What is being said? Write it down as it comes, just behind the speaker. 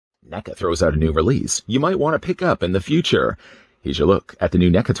NECA throws out a new release you might want to pick up in the future. Here's your look at the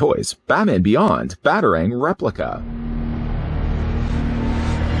new NECA toys, Batman Beyond Batarang Replica.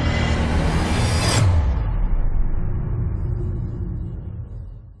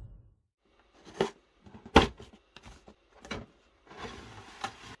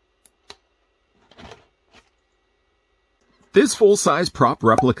 This full-size prop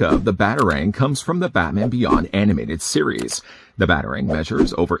replica of the Batarang comes from the Batman Beyond animated series. The Batarang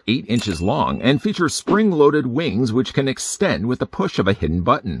measures over 8 inches long and features spring-loaded wings which can extend with the push of a hidden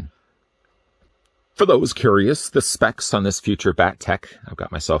button. For those curious, the specs on this future Bat Tech, I've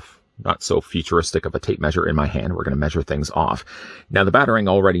got myself not so futuristic of a tape measure in my hand. We're going to measure things off. Now, the Batarang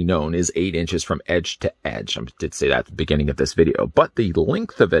already known is 8 inches from edge to edge. I did say that at the beginning of this video, but the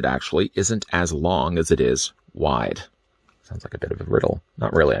length of it actually isn't as long as it is wide. Sounds like a bit of a riddle.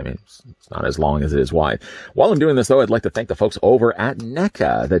 Not really. I mean, it's not as long as it is wide. While I'm doing this, though, I'd like to thank the folks over at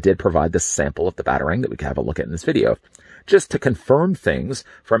NECA that did provide the sample of the Batarang that we can have a look at in this video. Just to confirm things,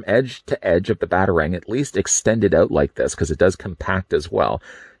 from edge to edge of the Batarang, at least extended out like this, because it does compact as well.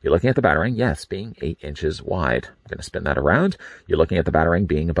 You're looking at the Batarang, yes, being 8 inches wide. I'm going to spin that around. You're looking at the Batarang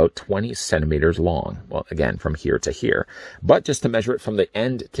being about 20 centimeters long. Well, again, from here to here. But just to measure it from the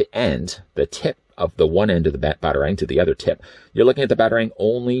end to end, the tip of the one end of the Batarang to the other tip, you're looking at the Batarang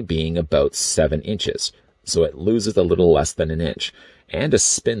only being about 7 inches. So it loses a little less than an inch. And to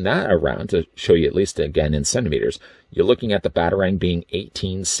spin that around to show you at least again in centimeters, you're looking at the Batarang being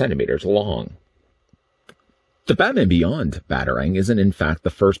 18 centimeters long. The Batman Beyond Batarang isn't in fact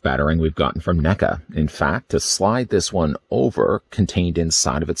the first Batarang we've gotten from NECA. In fact, to slide this one over, contained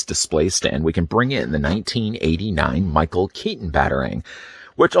inside of its display stand, we can bring in the 1989 Michael Keaton Batarang,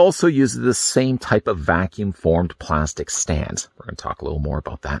 which also uses the same type of vacuum-formed plastic stand. We're going to talk a little more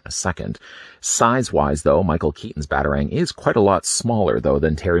about that in a second. Size-wise, though, Michael Keaton's Batarang is quite a lot smaller, though,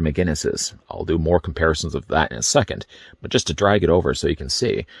 than Terry McGinnis's. I'll do more comparisons of that in a second, but just to drag it over so you can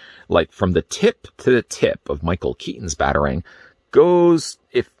see, like from the tip to the tip of Michael Keaton's Batarang goes,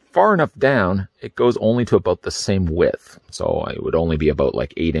 if far enough down, it goes only to about the same width. So it would only be about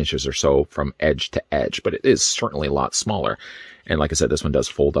like 8 inches or so from edge to edge, but it is certainly a lot smaller. And like I said, this one does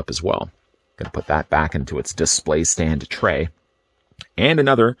fold up as well. Going to put that back into its display stand tray. And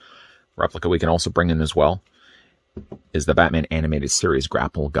another replica we can also bring in as well is the Batman Animated Series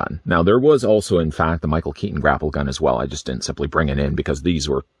grapple gun. Now, there was also, in fact, the Michael Keaton grapple gun as well. I just didn't simply bring it in because these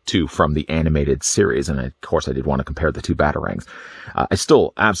were two from the animated series, and of course I did want to compare the two Batarangs. I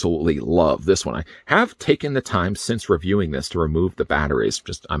still absolutely love this one. I have taken the time since reviewing this to remove the batteries.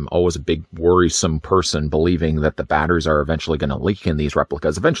 I'm always a big worrisome person, believing that the batteries are eventually going to leak in these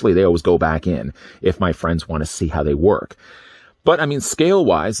replicas. Eventually they always go back in if my friends want to see how they work. But I mean,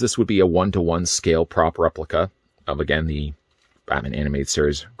 scale-wise, this would be a 1-to-1 scale prop replica of, again, the Batman Animated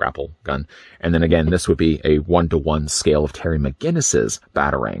Series grapple gun. And then again, this would be a 1-to-1 scale of Terry McGinnis's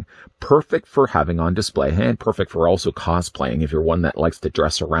Batarang. Perfect for having on display and perfect for also cosplaying if you're one that likes to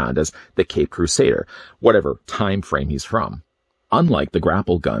dress around as the Cape Crusader, whatever time frame he's from. Unlike the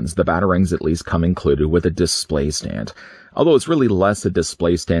grapple guns, the Batarangs at least come included with a display stand, although it's really less a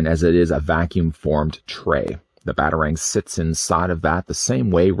display stand as it is a vacuum-formed tray. The Batarang sits inside of that the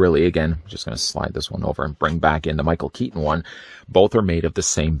same way, really. Again, I'm just going to slide this one over and bring back in the Michael Keaton one. Both are made of the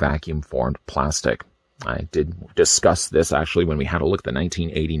same vacuum-formed plastic. I did discuss this, actually, when we had a look at the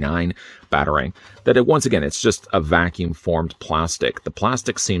 1989 Batarang, that once again, it's just a vacuum-formed plastic. The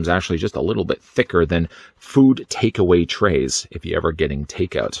plastic seems actually just a little bit thicker than food takeaway trays, if you're ever getting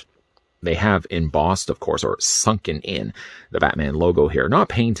takeout. They have embossed, of course, or sunken in the Batman logo here. Not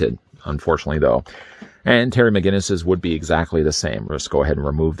painted, unfortunately, though. And Terry McGinnis's would be exactly the same. Let's go ahead and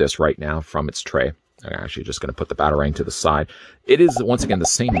remove this right now from its tray. I'm actually just going to put the Batarang to the side. It is, once again, the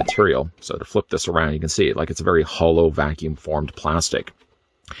same material. So to flip this around, you can see it like it's a very hollow vacuum-formed plastic.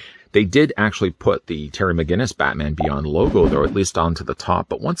 They did actually put the Terry McGinnis Batman Beyond logo, though, at least onto the top.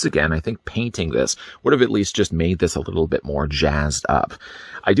 But once again, I think painting this would have at least just made this a little bit more jazzed up.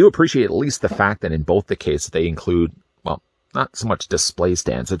 I do appreciate at least the fact that in both the cases they include, well, not so much display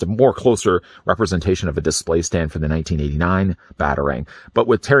stands. It's a more closer representation of a display stand for the 1989 Batarang. But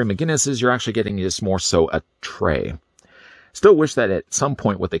with Terry McGinnis's, you're actually getting just more so a tray. Still wish that at some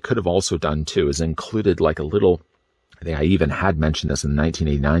point what they could have also done, too, is included like a little, I think I even had mentioned this in the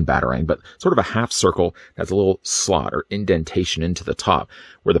 1989 Batarang, but sort of a half circle that's a little slot or indentation into the top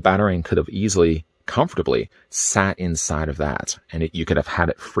where the Batarang could have easily, comfortably sat inside of that, and you could have had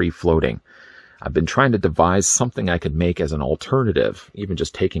it free floating. I've been trying to devise something I could make as an alternative, even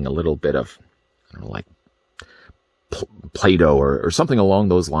just taking a little bit of, I don't know, like Play-Doh or something along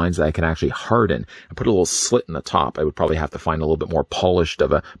those lines that I can actually harden and put a little slit in the top. I would probably have to find a little bit more polished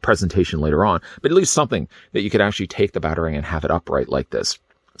of a presentation later on, but at least something that you could actually take the Batarang and have it upright like this.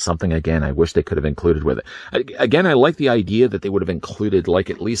 Something, again, I wish they could have included with it. Again, I like the idea that they would have included like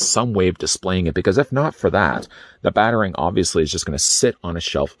at least some way of displaying it, because if not for that, the Batarang obviously is just going to sit on a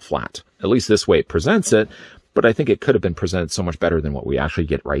shelf flat. At least this way it presents it, but I think it could have been presented so much better than what we actually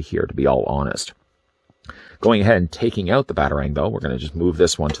get right here, to be all honest. Going ahead and taking out the Batarang, though, we're going to just move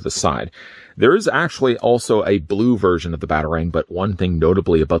this one to the side. There is actually also a blue version of the Batarang, but one thing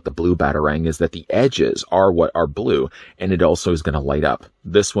notably about the blue Batarang is that the edges are what are blue, and it also is going to light up.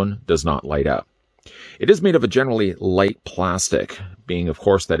 This one does not light up. It is made of a generally light plastic, being, of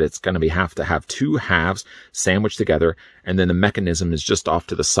course, that it's going to have to have two halves sandwiched together, and then the mechanism is just off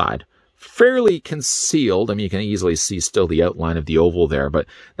to the side. Fairly concealed. I mean, you can easily see still the outline of the oval there, but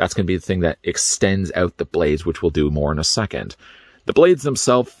that's going to be the thing that extends out the blades, which we'll do more in a second. The blades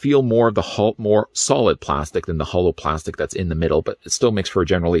themselves feel more of the more solid plastic than the hollow plastic that's in the middle, but it still makes for a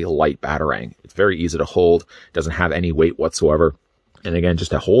generally light Batarang. It's very easy to hold, doesn't have any weight whatsoever. And again,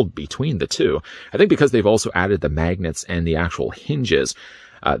 just a hold between the two. I think because they've also added the magnets and the actual hinges,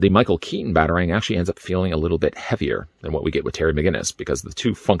 the Michael Keaton Batarang actually ends up feeling a little bit heavier than what we get with Terry McGinnis, because the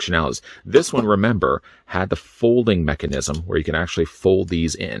two functionalities. This one, remember, had the folding mechanism where you can actually fold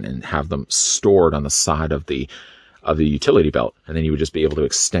these in and have them stored on the side of the utility belt, and then you would just be able to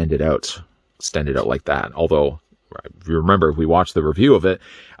extend it out like that. Although, if you remember, if we watched the review of it,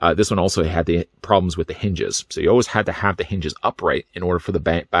 this one also had the problems with the hinges. So you always had to have the hinges upright in order for the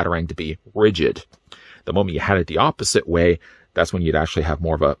Batarang to be rigid. The moment you had it the opposite way, that's when you'd actually have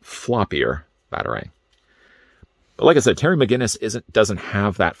more of a floppier Batarang. But like I said, Terry McGinnis doesn't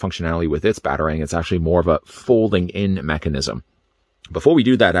have that functionality with its Batarang. It's actually more of a folding in mechanism. Before we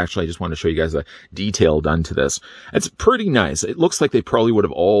do that, actually, I just want to show you guys the detail done to this. It's pretty nice. It looks like they probably would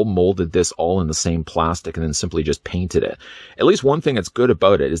have all molded this all in the same plastic and then simply just painted it. At least one thing that's good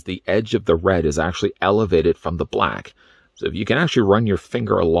about it is the edge of the red is actually elevated from the black. So if you can actually run your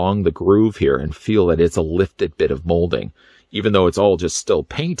finger along the groove here and feel that it's a lifted bit of molding. Even though it's all just still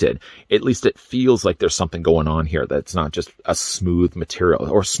painted, at least it feels like there's something going on here, that's not just a smooth material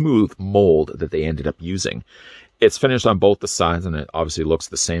or smooth mold that they ended up using. It's finished on both the sides, and it obviously looks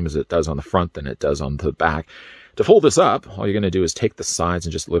the same as it does on the front than it does on the back. To fold this up, all you're going to do is take the sides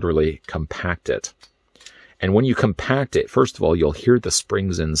and just literally compact it. And when you compact it, first of all, you'll hear the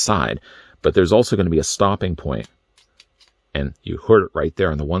springs inside, but there's also going to be a stopping point. And you heard it right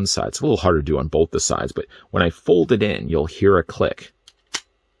there on the one side. It's a little harder to do on both the sides, but when I fold it in, you'll hear a click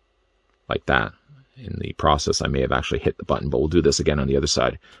like that. In the process, I may have actually hit the button, but we'll do this again on the other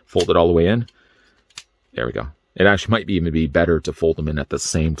side. Fold it all the way in. There we go. It actually might even be better to fold them in at the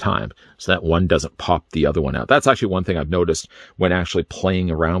same time so that one doesn't pop the other one out. That's actually one thing I've noticed when actually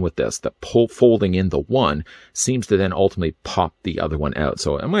playing around with this, that folding in the one seems to then ultimately pop the other one out.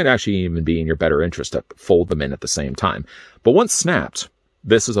 So it might actually even be in your better interest to fold them in at the same time. But once snapped,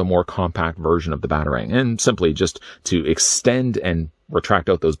 this is a more compact version of the Batarang. And simply just to extend and retract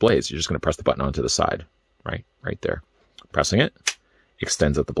out those blades, you're just going to press the button onto the side, right there. Pressing it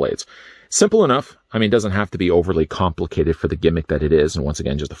extends out the blades. Simple enough. I mean, it doesn't have to be overly complicated for the gimmick that it is. And once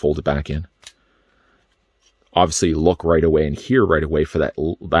again, just to fold it back in. Obviously, look right away and hear right away for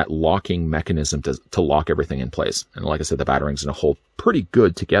that locking mechanism to lock everything in place. And like I said, the Batarang's going to hold pretty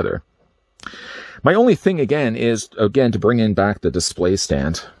good together. My only thing, again, is, to bring in back the display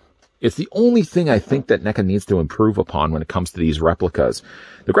stand. It's the only thing I think that NECA needs to improve upon when it comes to these replicas.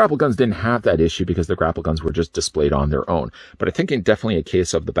 The grapple guns didn't have that issue because the grapple guns were just displayed on their own. But I think in definitely a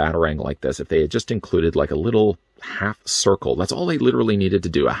case of the Batarang like this, if they had just included like a little half circle, that's all they literally needed to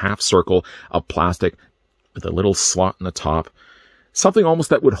do, a half circle of plastic with a little slot in the top. Something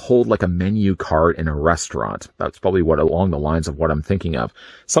almost that would hold like a menu card in a restaurant. That's probably what along the lines of what I'm thinking of.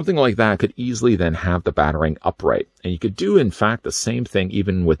 Something like that could easily then have the Batarang upright. And you could do, in fact, the same thing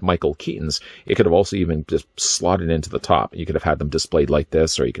even with Michael Keaton's. It could have also even just slotted into the top. You could have had them displayed like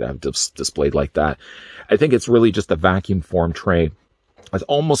this, or you could have displayed like that. I think it's really just a vacuum form tray. It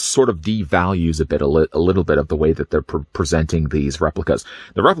almost sort of devalues a little bit of the way that they're presenting these replicas.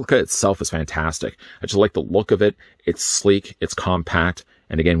 The replica itself is fantastic. I just like the look of it. It's sleek, it's compact,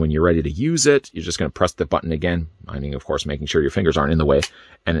 and again, when you're ready to use it, you're just going to press the button again, of course, making sure your fingers aren't in the way,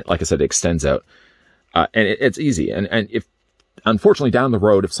 and it, like I said, it extends out. And it's easy, and if unfortunately, down the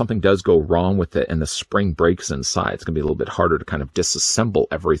road, if something does go wrong with it and the spring breaks inside, it's going to be a little bit harder to kind of disassemble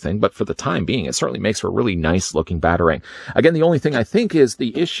everything. But for the time being, it certainly makes for a really nice looking Batarang. Again, the only thing I think is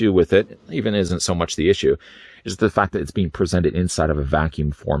the issue with it, even isn't so much the issue, is the fact that it's being presented inside of a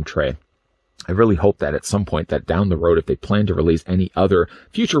vacuum form tray. I really hope that at some point that down the road, if they plan to release any other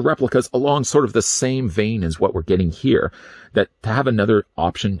future replicas along sort of the same vein as what we're getting here, that to have another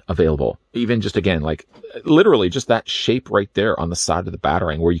option available, even just again, like literally just that shape right there on the side of the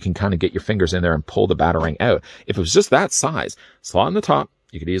Batarang where you can kind of get your fingers in there and pull the Batarang out. If it was just that size, slot on the top,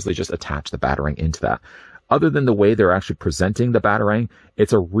 you could easily just attach the Batarang into that. Other than the way they're actually presenting the Batarang,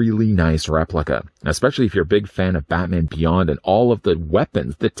 it's a really nice replica, especially if you're a big fan of Batman Beyond and all of the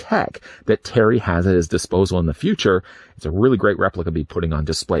weapons, the tech that Terry has at his disposal in the future. It's a really great replica to be putting on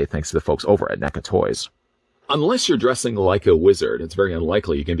display thanks to the folks over at NECA Toys. Unless you're dressing like a wizard, it's very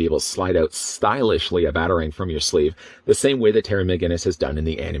unlikely you're going to be able to slide out stylishly a Batarang from your sleeve the same way that Terry McGinnis has done in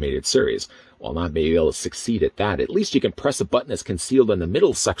the animated series. While not maybe able to succeed at that, at least you can press a button that's concealed in the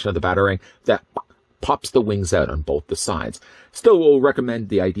middle section of the Batarang that pops the wings out on both the sides. Still will recommend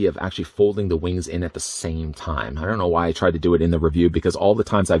the idea of actually folding the wings in at the same time. I don't know why I tried to do it in the review, because all the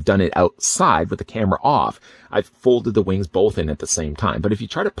times I've done it outside with the camera off, I've folded the wings both in at the same time. But if you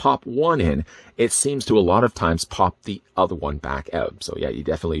try to pop one in, it seems to a lot of times pop the other one back out. So yeah, you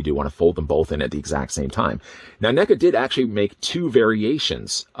definitely do want to fold them both in at the exact same time. Now, NECA did actually make two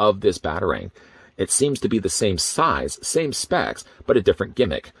variations of this Batarang. It seems to be the same size, same specs, but a different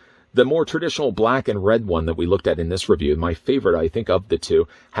gimmick. The more traditional black and red one that we looked at in this review, my favorite, I think, of the two,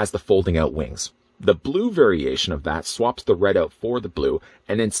 has the folding out wings. The blue variation of that swaps the red out for the blue,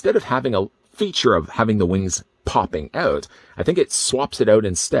 and instead of having a feature of having the wings popping out, I think it swaps it out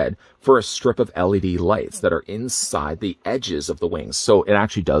instead for a strip of LED lights that are inside the edges of the wings, so it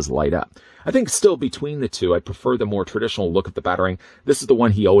actually does light up. I think still between the two, I prefer the more traditional look of the Batarang. This is the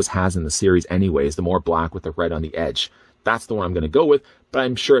one he always has in the series anyways, the more black with the red on the edge. That's the one I'm going to go with, but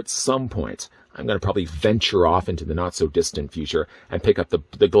I'm sure at some point I'm going to probably venture off into the not-so-distant future and pick up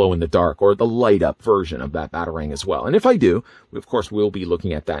the glow-in-the-dark or the light-up version of that Batarang as well. And if I do, of course, we'll be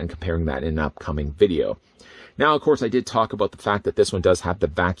looking at that and comparing that in an upcoming video. Now, of course, I did talk about the fact that this one does have the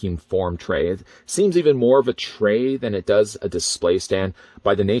vacuum form tray. It seems even more of a tray than it does a display stand.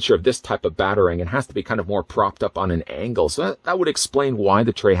 By the nature of this type of Batarang, it has to be kind of more propped up on an angle. So that would explain why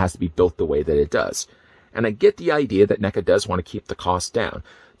the tray has to be built the way that it does. And I get the idea that NECA does want to keep the cost down.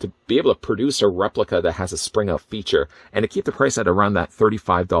 To be able to produce a replica that has a spring-out feature and to keep the price at around that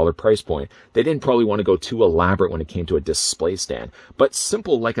 $35 price point, they didn't probably want to go too elaborate when it came to a display stand. But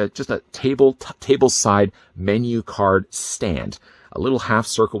simple, like just a table-side menu card stand. A little half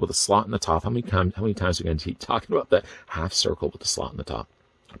circle with a slot in the top. How many times are we going to keep talking about the half circle with the slot in the top?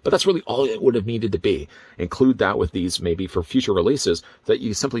 But that's really all it would have needed to be. Include that with these maybe for future releases, that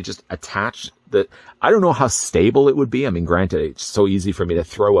you simply just attach the... I don't know how stable it would be. I mean, granted, it's so easy for me to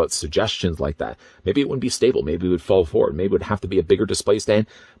throw out suggestions like that. Maybe it wouldn't be stable. Maybe it would fall forward. Maybe it would have to be a bigger display stand.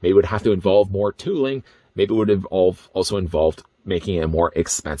 Maybe it would have to involve more tooling. Maybe it would also involved making it a more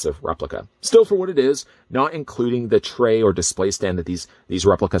expensive replica. Still, for what it is, not including the tray or display stand that these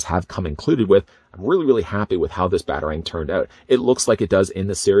replicas have come included with, I'm really, really happy with how this Batarang turned out. It looks like it does in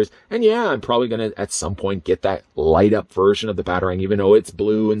the series. And yeah, I'm probably going to, at some point, get that light-up version of the Batarang, even though it's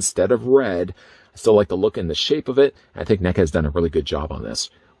blue instead of red. I still like the look and the shape of it. I think NECA has done a really good job on this.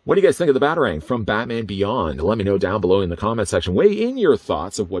 What do you guys think of the Batarang from Batman Beyond? Let me know down below in the comment section. Weigh in your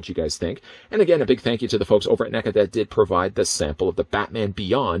thoughts of what you guys think. And again, a big thank you to the folks over at NECA that did provide the sample of the Batman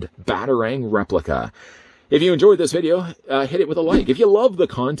Beyond Batarang replica. If you enjoyed this video, hit it with a like. If you love the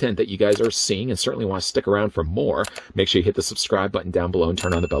content that you guys are seeing and certainly want to stick around for more, make sure you hit the subscribe button down below and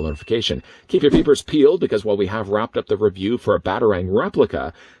turn on the bell notification. Keep your peepers peeled, because while we have wrapped up the review for a Batarang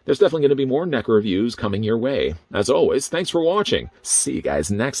replica, there's definitely going to be more NECA reviews coming your way. As always, thanks for watching. See you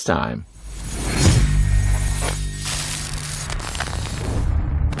guys next time.